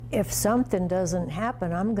if something doesn't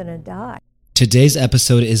happen, I'm going to die. Today's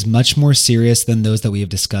episode is much more serious than those that we have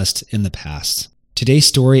discussed in the past. Today's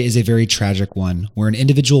story is a very tragic one where an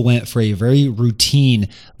individual went for a very routine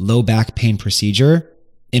low back pain procedure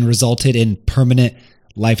and resulted in permanent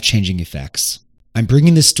life-changing effects. I'm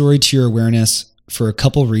bringing this story to your awareness for a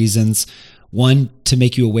couple reasons. One, to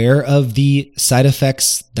make you aware of the side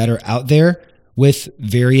effects that are out there with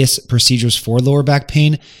various procedures for lower back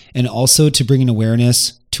pain, and also to bring an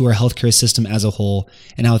awareness to our healthcare system as a whole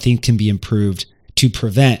and how things can be improved to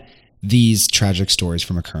prevent these tragic stories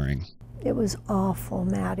from occurring. It was awful,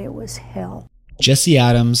 Matt. It was hell. Jessie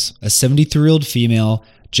Adams, a 73-year-old female,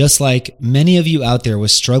 just like many of you out there,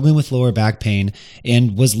 was struggling with lower back pain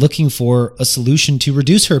and was looking for a solution to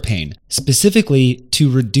reduce her pain, specifically to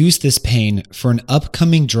reduce this pain for an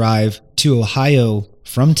upcoming drive to Ohio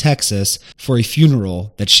from Texas for a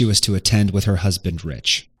funeral that she was to attend with her husband,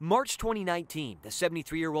 Rich. March 2019, the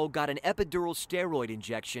 73-year-old got an epidural steroid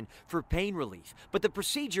injection for pain relief, but the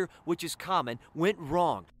procedure, which is common, went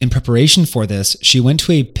wrong. In preparation for this, she went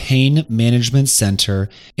to a pain management center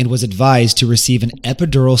and was advised to receive an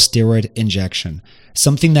epidural steroid injection,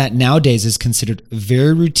 something that nowadays is considered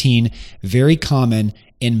very routine, very common,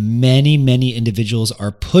 and many individuals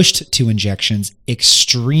are pushed to injections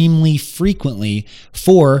extremely frequently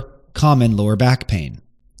for common lower back pain.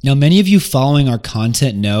 Now, many of you following our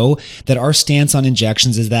content know that our stance on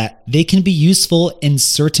injections is that they can be useful in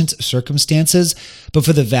certain circumstances, but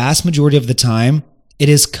for the vast majority of the time, it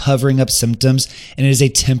is covering up symptoms and it is a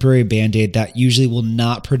temporary band-aid that usually will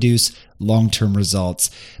not produce long-term results,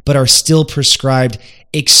 but are still prescribed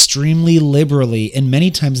extremely liberally and many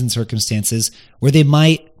times in circumstances where they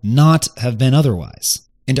might not have been otherwise,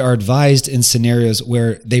 and are advised in scenarios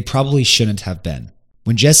where they probably shouldn't have been.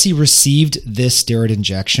 When Jessie received this steroid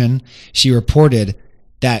injection, she reported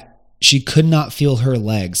that she could not feel her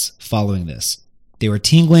legs following this. They were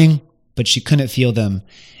tingling, but she couldn't feel them,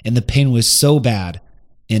 and the pain was so bad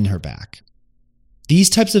in her back. These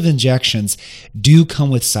types of injections do come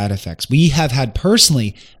with side effects. We have had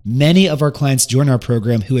personally many of our clients join our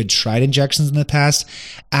program who had tried injections in the past,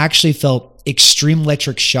 actually felt extreme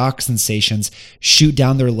electric shock sensations shoot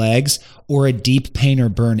down their legs or a deep pain or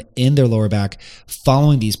burn in their lower back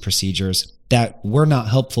following these procedures that were not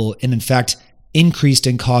helpful and in fact increased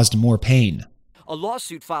and caused more pain. A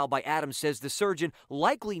lawsuit filed by Adams says the surgeon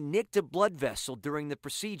likely nicked a blood vessel during the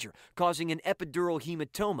procedure, causing an epidural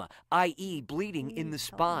hematoma, i.e. bleeding in the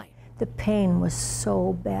spine. The pain was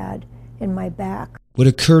so bad in my back. What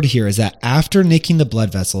occurred here is that after nicking the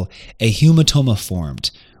blood vessel, a hematoma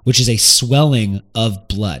formed, which is a swelling of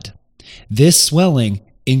blood. This swelling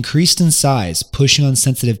increased in size, pushing on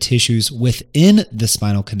sensitive tissues within the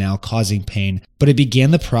spinal canal, causing pain, but it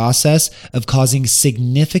began the process of causing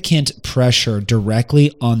significant pressure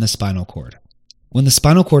directly on the spinal cord. When the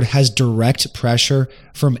spinal cord has direct pressure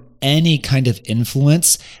from any kind of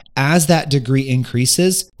influence, as that degree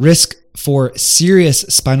increases, risk for serious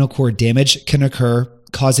spinal cord damage can occur,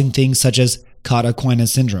 causing things such as Cauda-Equina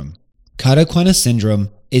syndrome. Cauda-Equina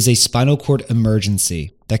syndrome is a spinal cord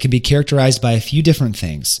emergency that can be characterized by a few different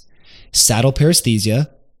things. Saddle paresthesia,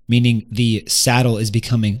 meaning the saddle is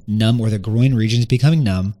becoming numb or the groin region is becoming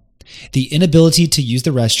numb. The inability to use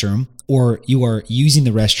the restroom, or you are using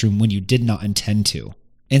the restroom when you did not intend to.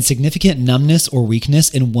 And significant numbness or weakness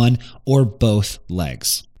in one or both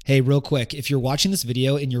legs. Hey, real quick, if you're watching this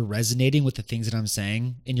video and you're resonating with the things that I'm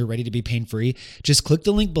saying and you're ready to be pain-free, just click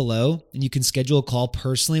the link below and you can schedule a call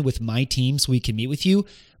personally with my team so we can meet with you,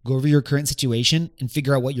 go over your current situation and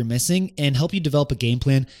figure out what you're missing and help you develop a game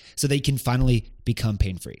plan so that you can finally become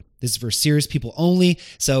pain-free. This is for serious people only,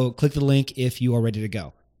 so click the link if you are ready to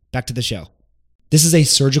go. Back to the show. This is a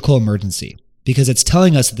surgical emergency because it's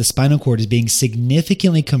telling us that the spinal cord is being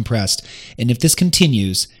significantly compressed, and if this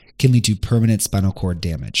continues, can lead to permanent spinal cord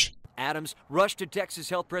damage. Adams rushed to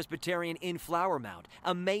Texas Health Presbyterian in Flower Mound,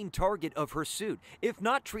 a main target of her suit. If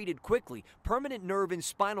not treated quickly, permanent nerve and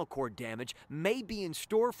spinal cord damage may be in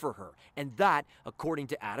store for her, and that, according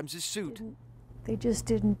to Adams' suit, They just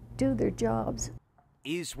didn't do their jobs.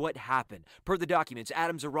 is what happened. Per the documents,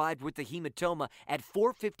 Adams arrived with the hematoma at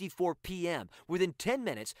 4:54 p.m. Within 10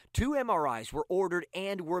 minutes, 2 MRIs were ordered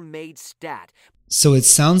and were made stat. So it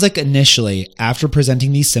sounds like initially, after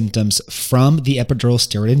presenting these symptoms from the epidural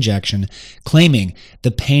steroid injection, claiming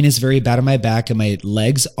the pain is very bad in my back and my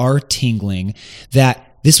legs are tingling,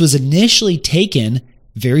 that this was initially taken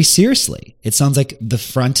very seriously. It sounds like the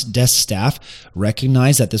front desk staff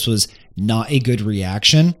recognized that this was not a good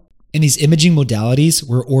reaction, and these imaging modalities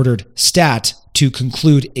were ordered stat to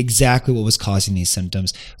conclude exactly what was causing these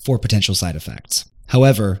symptoms for potential side effects.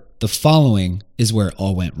 However, the following is where it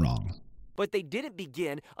all went wrong. But they didn't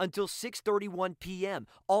begin until 6:31 p.m.,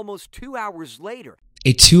 almost 2 hours later.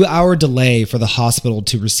 A 2-hour delay for the hospital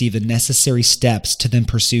to receive the necessary steps to then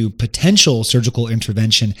pursue potential surgical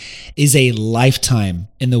intervention is a lifetime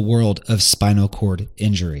in the world of spinal cord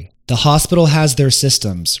injury. The hospital has their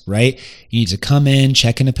systems, right? You need to come in,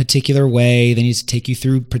 check in a particular way. They need to take you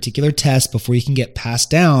through particular tests before you can get passed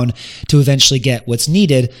down to eventually get what's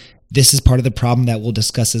needed. This is part of the problem that we'll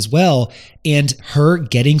discuss as well. And her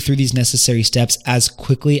getting through these necessary steps as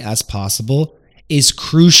quickly as possible is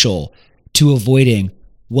crucial to avoiding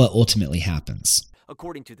what ultimately happens.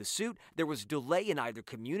 According to the suit, there was delay in either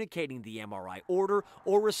communicating the MRI order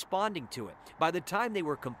or responding to it. By the time they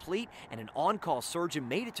were complete and an on-call surgeon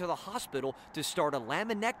made it to the hospital to start a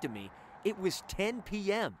laminectomy, it was 10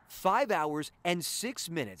 p.m., 5 hours and 6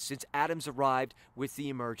 minutes since Adams arrived with the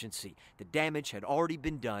emergency. The damage had already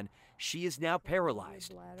been done. She is now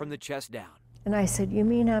paralyzed from the chest down. And I said, "You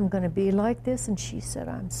mean I'm going to be like this?" And she said,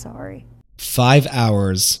 "I'm sorry." 5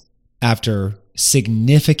 hours after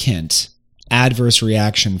significant adverse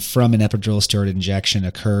reaction from an epidural steroid injection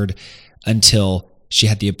occurred until she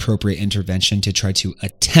had the appropriate intervention to try to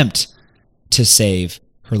attempt to save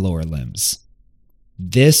her lower limbs.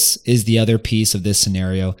 This is the other piece of this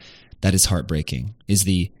scenario that is heartbreaking, is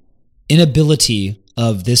the inability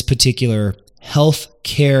of this particular health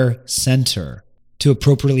care center to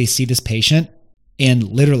appropriately see this patient and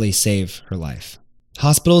literally save her life.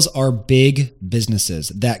 Hospitals are big businesses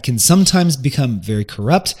that can sometimes become very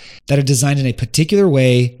corrupt, that are designed in a particular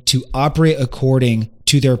way to operate according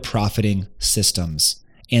to their profiting systems.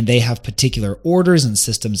 And they have particular orders and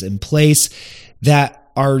systems in place that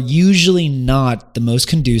are usually not the most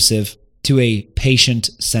conducive to a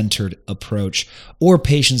patient-centered approach or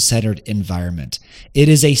patient-centered environment. It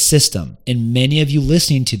is a system, and many of you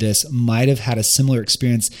listening to this might have had a similar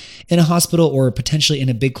experience in a hospital or potentially in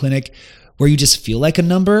a big clinic where you just feel like a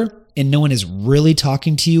number and no one is really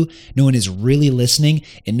talking to you, no one is really listening,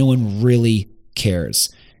 and no one really cares.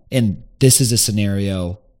 And this is a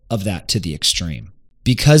scenario of that to the extreme.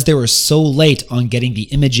 Because they were so late on getting the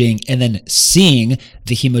imaging and then seeing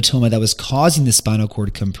the hematoma that was causing the spinal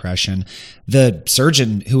cord compression, the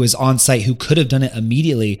surgeon who was on site, who could have done it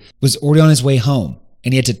immediately, was already on his way home.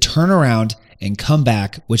 And he had to turn around and come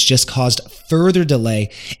back, which just caused further delay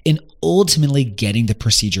in ultimately getting the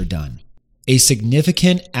procedure done. A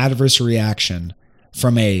significant adverse reaction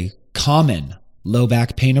from a common low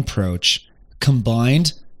back pain approach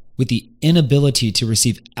combined with the inability to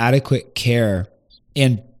receive adequate care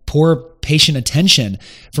and poor patient attention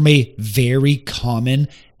from a very common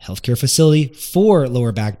healthcare facility for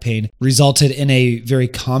lower back pain resulted in a very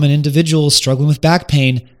common individual struggling with back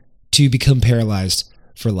pain to become paralyzed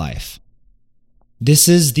for life. This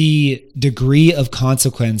is the degree of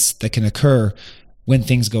consequence that can occur when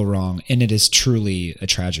things go wrong, and it is truly a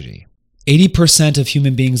tragedy. 80% of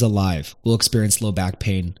human beings alive will experience low back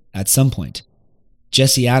pain at some point.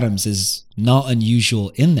 Jessie Adams is not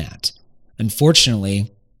unusual in that.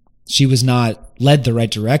 Unfortunately, she was not led the right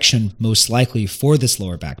direction, most likely, for this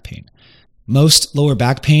lower back pain. Most lower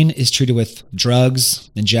back pain is treated with drugs,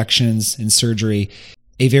 injections, and surgery,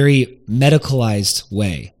 a very medicalized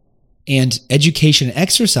way. And education and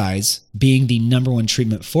exercise, being the number one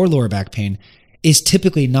treatment for lower back pain, is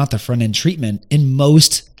typically not the front-end treatment in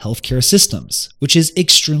most healthcare systems, which is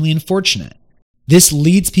extremely unfortunate. This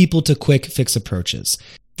leads people to quick fix approaches.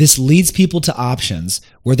 This leads people to options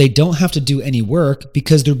where they don't have to do any work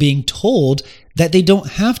because they're being told that they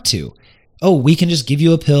don't have to. Oh, we can just give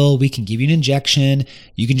you a pill, we can give you an injection,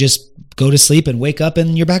 you can just go to sleep and wake up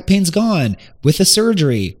and your back pain's gone with a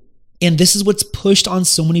surgery. And this is what's pushed on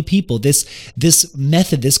so many people, this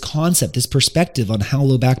method, this concept, this perspective on how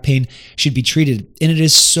low back pain should be treated. And it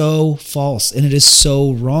is so false and it is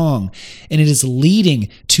so wrong. And it is leading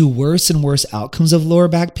to worse and worse outcomes of lower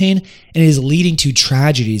back pain. And it is leading to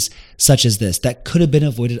tragedies such as this that could have been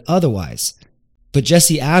avoided otherwise. But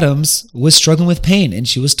Jessie Adams was struggling with pain and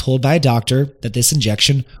she was told by a doctor that this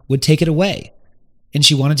injection would take it away. And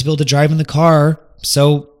she wanted to be able to drive in the car,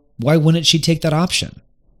 so why wouldn't she take that option?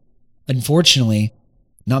 Unfortunately,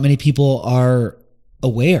 not many people are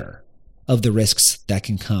aware of the risks that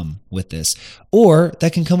can come with this, or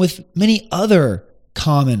that can come with many other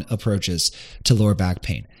common approaches to lower back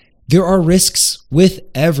pain. There are risks with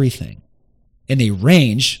everything, and they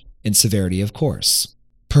range in severity, of course.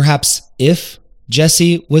 Perhaps if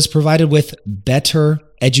Jessie was provided with better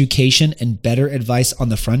education and better advice on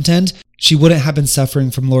the front end, she wouldn't have been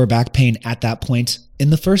suffering from lower back pain at that point in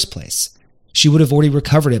the first place. She would have already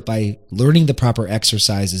recovered it by learning the proper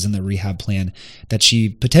exercises in the rehab plan that she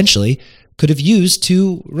potentially could have used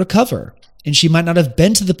to recover. And she might not have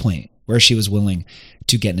been to the point where she was willing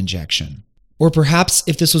to get an injection. Or perhaps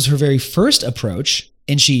if this was her very first approach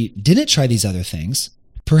and she didn't try these other things,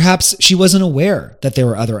 perhaps she wasn't aware that there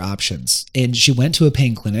were other options and she went to a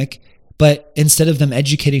pain clinic, but instead of them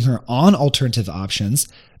educating her on alternative options,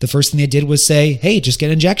 the first thing they did was say, hey, just get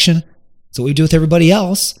an injection. That's what we do with everybody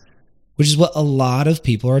else, which is what a lot of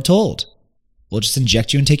people are told. We'll just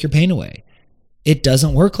inject you and take your pain away. It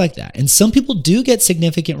doesn't work like that. And some people do get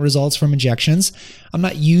significant results from injections. I'm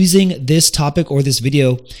not using this topic or this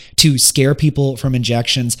video to scare people from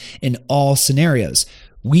injections in all scenarios.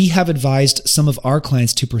 We have advised some of our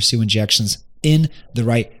clients to pursue injections in the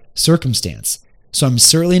right circumstance. So I'm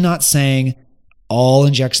certainly not saying all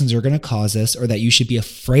injections are going to cause this, or that you should be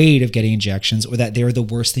afraid of getting injections, or that they're the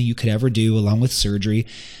worst thing you could ever do along with surgery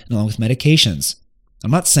and along with medications. I'm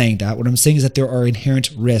not saying that. What I'm saying is that there are inherent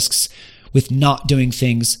risks with not doing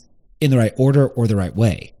things in the right order or the right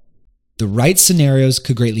way. The right scenarios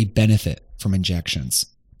could greatly benefit from injections,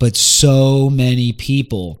 but so many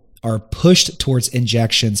people are pushed towards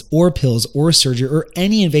injections or pills or surgery or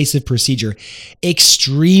any invasive procedure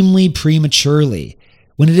extremely prematurely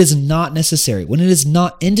when it is not necessary, when it is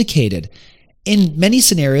not indicated. In many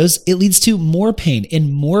scenarios, it leads to more pain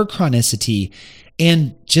and more chronicity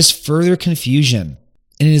and just further confusion.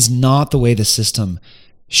 And it is not the way the system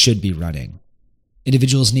should be running.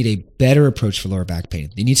 Individuals need a better approach for lower back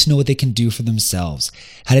pain. They need to know what they can do for themselves,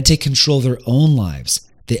 how to take control of their own lives,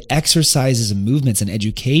 the exercises and movements and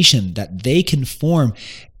education that they can form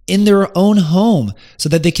in their own home so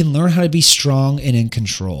that they can learn how to be strong and in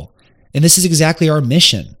control. And this is exactly our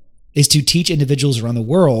mission, is to teach individuals around the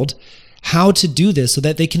world how to do this so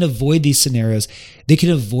that they can avoid these scenarios, they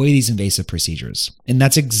can avoid these invasive procedures. And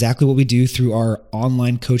that's exactly what we do through our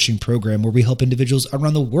online coaching program, where we help individuals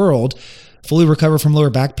around the world fully recover from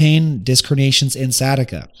lower back pain, disc herniations, and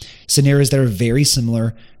sciatica, scenarios that are very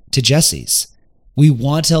similar to Jesse's. We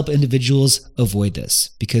want to help individuals avoid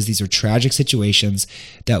this because these are tragic situations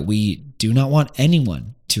that we do not want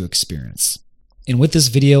anyone to experience. And with this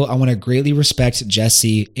video, I want to greatly respect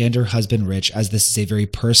Jessie and her husband, Rich, as this is a very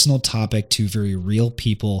personal topic to very real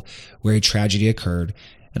people where a tragedy occurred.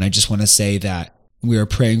 And I just want to say that we are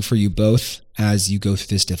praying for you both as you go through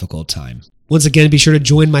this difficult time. Once again, be sure to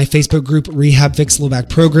join my Facebook group, Rehab Fix Low Back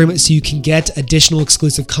Program, so you can get additional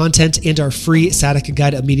exclusive content and our free sciatica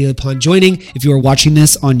guide immediately upon joining. If you are watching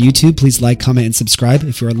this on YouTube, please like, comment, and subscribe.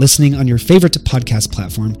 If you are listening on your favorite podcast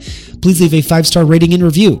platform, please leave a 5-star rating and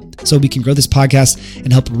review so we can grow this podcast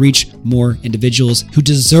and help reach more individuals who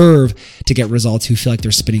deserve to get results, who feel like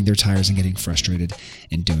they're spinning their tires and getting frustrated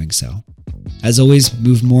in doing so. As always,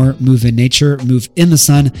 move more, move in nature, move in the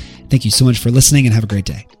sun. Thank you so much for listening and have a great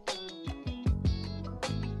day.